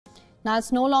Now,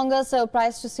 it's no longer a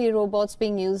surprise to see robots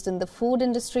being used in the food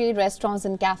industry. Restaurants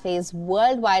and cafes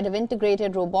worldwide have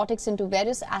integrated robotics into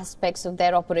various aspects of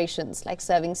their operations, like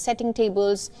serving setting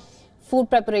tables, food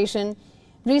preparation.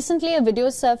 Recently, a video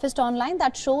surfaced online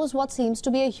that shows what seems to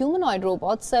be a humanoid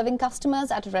robot serving customers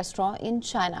at a restaurant in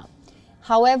China.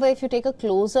 However, if you take a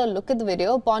closer look at the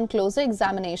video, upon closer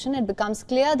examination, it becomes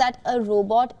clear that a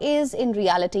robot is in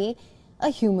reality a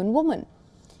human woman.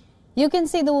 You can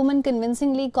see the woman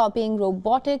convincingly copying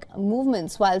robotic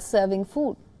movements while serving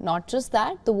food. Not just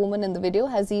that, the woman in the video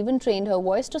has even trained her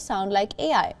voice to sound like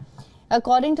AI.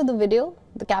 According to the video,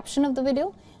 the caption of the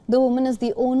video, the woman is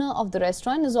the owner of the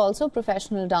restaurant and is also a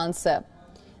professional dancer.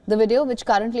 The video, which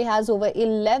currently has over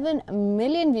 11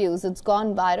 million views, it's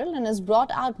gone viral and has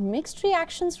brought out mixed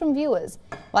reactions from viewers.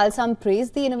 While some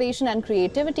praised the innovation and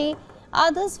creativity,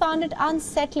 others found it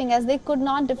unsettling as they could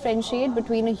not differentiate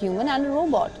between a human and a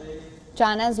robot.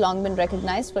 China has long been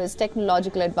recognized for its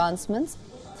technological advancements.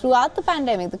 Throughout the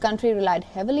pandemic, the country relied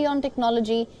heavily on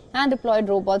technology and deployed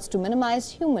robots to minimize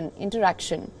human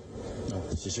interaction.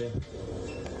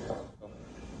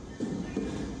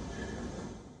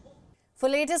 For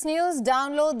latest news,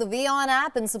 download the WION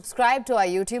app and subscribe to our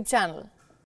YouTube channel.